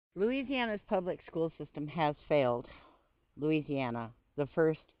Louisiana's public school system has failed. Louisiana, the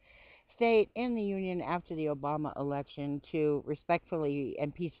first state in the Union after the Obama election to respectfully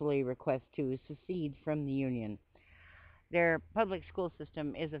and peacefully request to secede from the Union. Their public school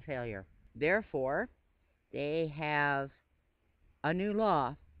system is a failure. Therefore, they have a new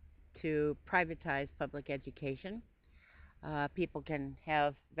law to privatize public education. People can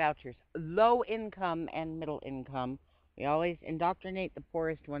have vouchers, low income and middle income. We always indoctrinate the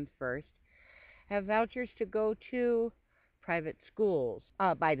poorest ones first. Have vouchers to go to private schools.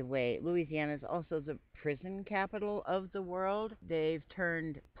 By the way, Louisiana is also the prison capital of the world. They've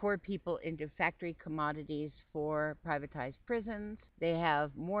turned poor people into factory commodities for privatized prisons. They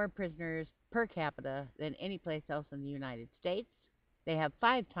have more prisoners per capita than any place else in the United States. They have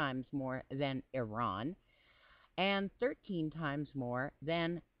 5 times more than Iran and 13 times more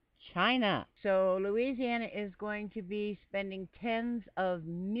than China. So Louisiana is going to be spending tens of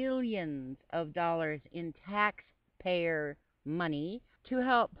millions of dollars in taxpayer money to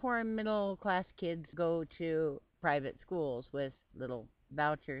help poor and middle class kids go to private schools with little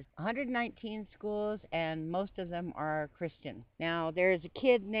vouchers. 119 schools, and most of them are Christian. Now, there's a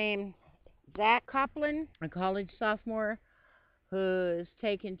kid named Zach Coplin, a college sophomore, who's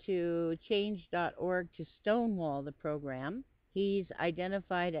taken to change.org to stonewall the program. He's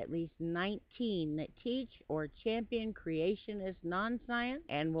identified at least 19 that teach or champion creationist non-science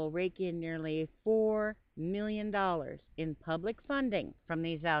and will rake in nearly $4 million in public funding from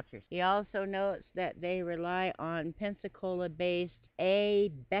these vouchers. He also notes that they rely on Pensacola-based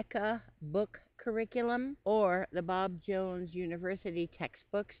Becca book curriculum or the Bob Jones University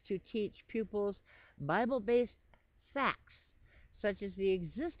textbooks to teach pupils Bible-based facts such as the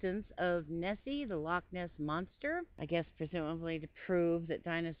existence of Nessie, the Loch Ness Monster, I guess presumably to prove that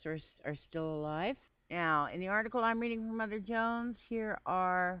dinosaurs are still alive. Now, in the article I'm reading from Mother Jones, here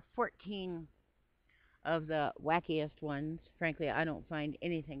are 14 of the wackiest ones. Frankly, I don't find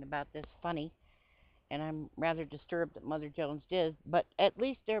anything about this funny, and I'm rather disturbed that Mother Jones did, but at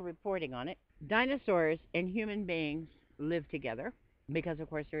least they're reporting on it. Dinosaurs and human beings live together, because of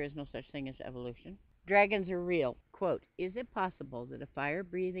course there is no such thing as evolution. Dragons are real. Quote, is it possible that a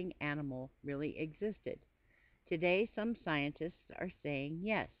fire-breathing animal really existed? Today, some scientists are saying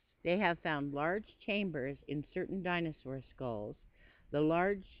yes. They have found large chambers in certain dinosaur skulls. The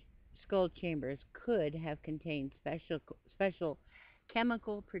large skull chambers could have contained special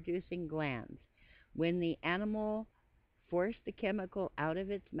chemical-producing glands. When the animal forced the chemical out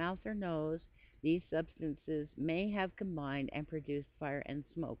of its mouth or nose, these substances may have combined and produced fire and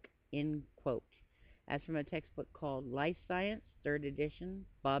smoke, end quote. That's from a textbook called Life Science, 3rd edition,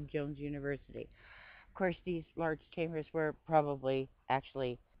 Bob Jones University. Of course, these large chambers were probably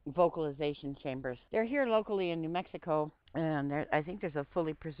actually vocalization chambers. They're here locally in New Mexico, and I think there's a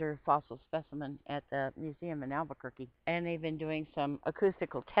fully preserved fossil specimen at the museum in Albuquerque. And they've been doing some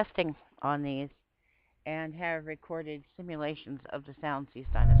acoustical testing on these and have recorded simulations of the sounds these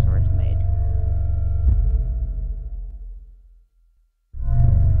dinosaurs made.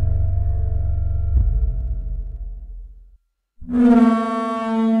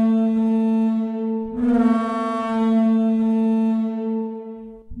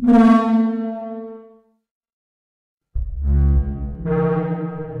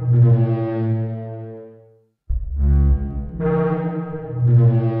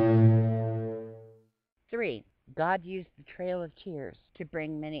 Three, God used the Trail of Tears to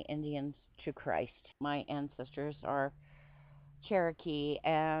bring many Indians to Christ. My ancestors are Cherokee,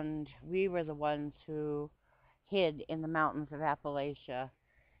 and we were the ones who hid in the mountains of Appalachia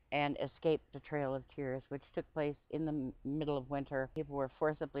and escaped the Trail of Tears, which took place in the middle of winter. People were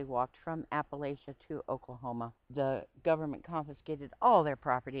forcibly walked from Appalachia to Oklahoma. The government confiscated all their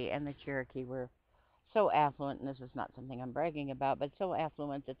property, and the Cherokee were so affluent, and this is not something I'm bragging about, but so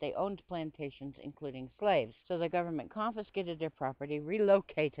affluent that they owned plantations, including slaves. So the government confiscated their property,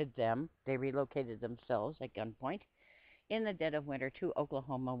 relocated them. They relocated themselves at gunpoint in the dead of winter to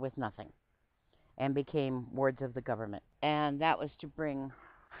Oklahoma with nothing, and became wards of the government. And that was to bring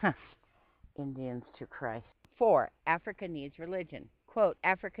Indians to Christ. 4, Africa needs religion. Quote,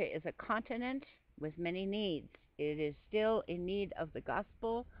 Africa is a continent with many needs. It is still in need of the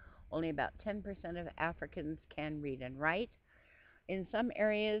gospel. Only about 10% of Africans can read and write. In some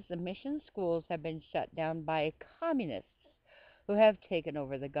areas, the mission schools have been shut down by communists who have taken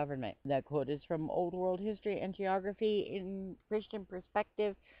over the government. That quote is from Old World History and Geography in Christian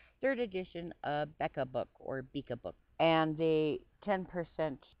Perspective, 3rd edition, a Becca book or Beka book. And the 10%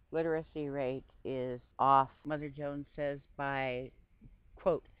 literacy rate is off, Mother Jones says, by,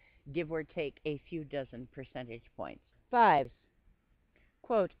 quote, give or take a few dozen percentage points. 5,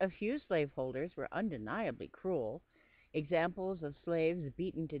 Quote, a few slaveholders were undeniably cruel. Examples of slaves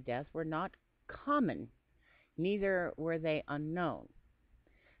beaten to death were not common, neither were they unknown.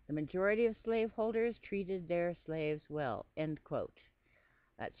 The majority of slaveholders treated their slaves well, end quote.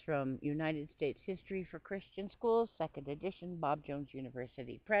 That's from United States History for Christian Schools, 2nd edition, Bob Jones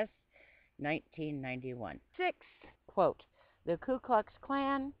University Press, 1991. Sixth, quote, the Ku Klux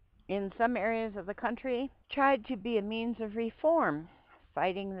Klan in some areas of the country tried to be a means of reform,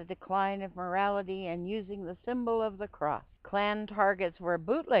 fighting the decline of morality and using the symbol of the cross. Klan targets were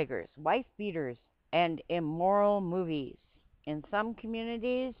bootleggers, wife beaters, and immoral movies. In some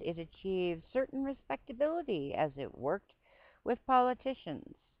communities, it achieved certain respectability as it worked with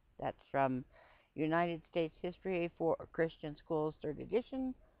politicians. That's from United States History for Christian Schools, 3rd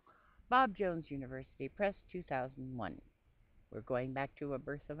edition, Bob Jones University Press, 2001. We're going back to A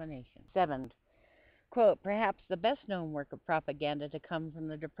Birth of a Nation. Seventh, quote, perhaps the best-known work of propaganda to come from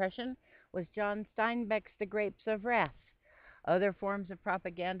the Depression was John Steinbeck's The Grapes of Wrath. Other forms of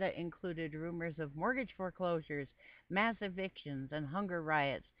propaganda included rumors of mortgage foreclosures, mass evictions, and hunger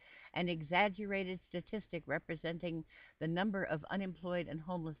riots, an exaggerated statistic representing the number of unemployed and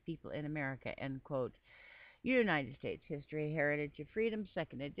homeless people in America, end quote. United States History, Heritage of Freedom,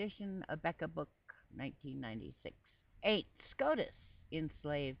 2nd edition, a Becca book, 1996. 8. SCOTUS,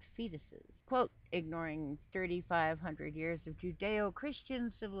 enslaved fetuses. Quote, ignoring 3,500 years of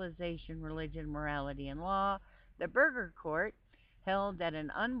Judeo-Christian civilization, religion, morality, and law, the Burger Court held that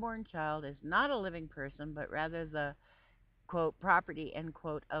an unborn child is not a living person, but rather the, quote, property, end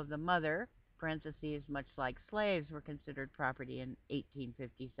quote, of the mother, parentheses, much like slaves were considered property in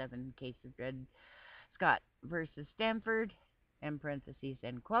 1857 case of Dred Scott versus Stanford, end parentheses,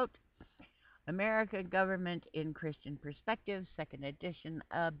 end quote. American Government in Christian Perspective, 2nd edition,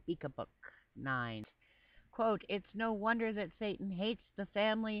 a Bika book, 9. Quote, it's no wonder that Satan hates the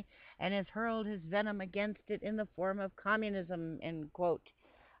family and has hurled his venom against it in the form of communism, end quote.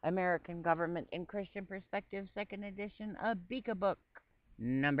 American Government in Christian Perspective, 2nd edition, a Bika book.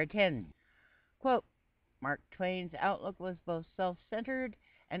 Number 10. Quote, Mark Twain's outlook was both self-centered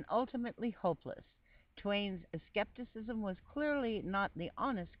and ultimately hopeless. Twain's skepticism was clearly not the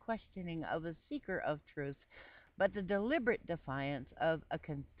honest questioning of a seeker of truth, but the deliberate defiance of a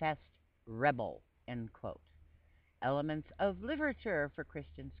confessed rebel, end quote. Elements of Literature for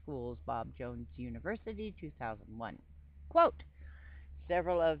Christian Schools, Bob Jones University, 2001. Quote,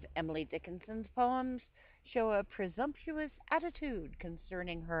 several of Emily Dickinson's poems show a presumptuous attitude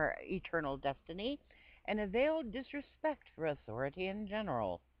concerning her eternal destiny and a veiled disrespect for authority in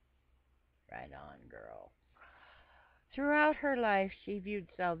general. Right on, girl. Throughout her life, she viewed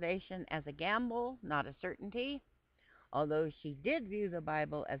salvation as a gamble, not a certainty. Although she did view the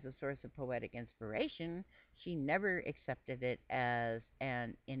Bible as a source of poetic inspiration, she never accepted it as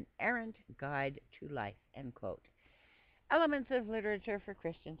an inerrant guide to life, end quote. Elements of Literature for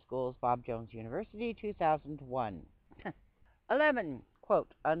Christian Schools, Bob Jones University, 2001. 11.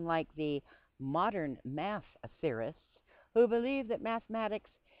 Quote, unlike the modern math theorists who believe that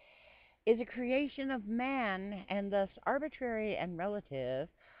mathematics is a creation of man and thus arbitrary and relative,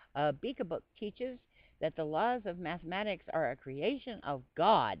 Bika book teaches that the laws of mathematics are a creation of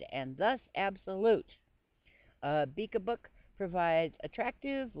God and thus absolute. Bika book provides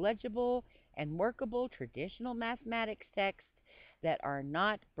attractive, legible, and workable traditional mathematics texts that are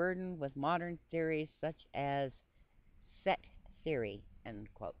not burdened with modern theories such as set theory,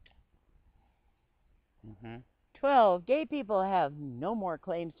 end quote. 12. Gay people have no more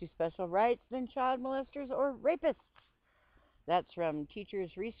claims to special rights than child molesters or rapists. That's from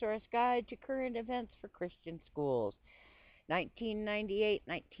Teacher's Resource Guide to Current Events for Christian Schools,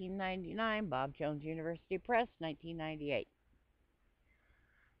 1998-1999, Bob Jones University Press, 1998.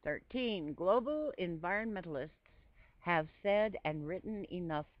 13. Global environmentalists have said and written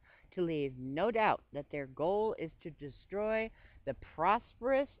enough to leave no doubt that their goal is to destroy the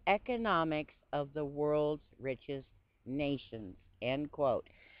prosperous economics of the world's richest nations, end quote.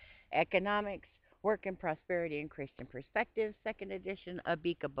 Economics, Work and Prosperity in Christian Perspective, 2nd edition, a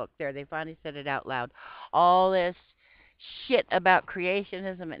Bika book. There, they finally said it out loud. All this shit about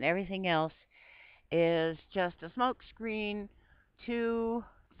creationism and everything else is just a smokescreen to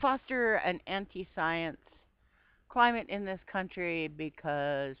foster an anti-science climate in this country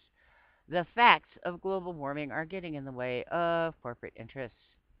because the facts of global warming are getting in the way of corporate interests.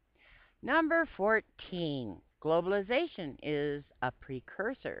 Number 14. Globalization is a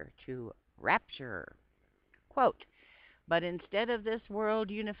precursor to rapture. Quote, but instead of this world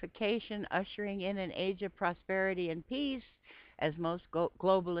unification ushering in an age of prosperity and peace, as most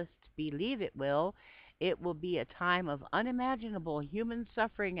globalists believe it will, It will be a time of unimaginable human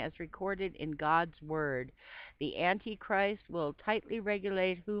suffering as recorded in God's Word. The Antichrist will tightly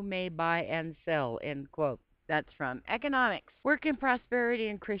regulate who may buy and sell, end quote. That's from Economics, Work and Prosperity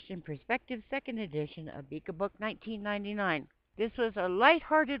and Christian Perspective, second edition of Beaker Book, 1999. This was a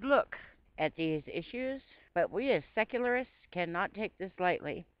light-hearted look at these issues, but we as secularists cannot take this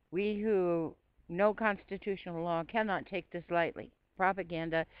lightly. We who know constitutional law cannot take this lightly.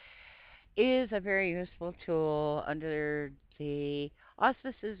 Propaganda is a very useful tool under the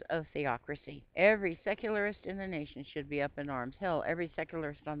auspices of theocracy. Every secularist in the nation should be up in arms. Hell, every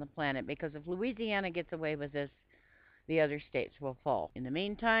secularist on the planet, because if Louisiana gets away with this, the other states will fall. In the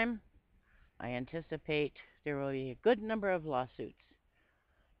meantime, I anticipate there will be a good number of lawsuits.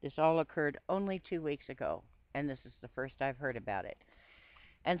 This all occurred only 2 weeks ago, and this is the first I've heard about it.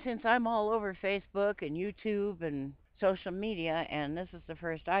 And since I'm all over Facebook and YouTube and social media, and this is the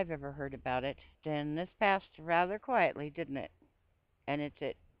first I've ever heard about it, then this passed rather quietly, didn't it? And it's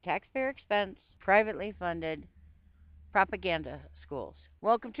at taxpayer expense, privately funded propaganda schools.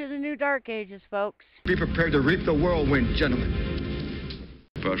 Welcome to the new dark ages, folks. Be prepared to reap the whirlwind,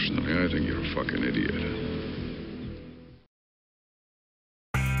 gentlemen. Personally, I think you're a fucking idiot.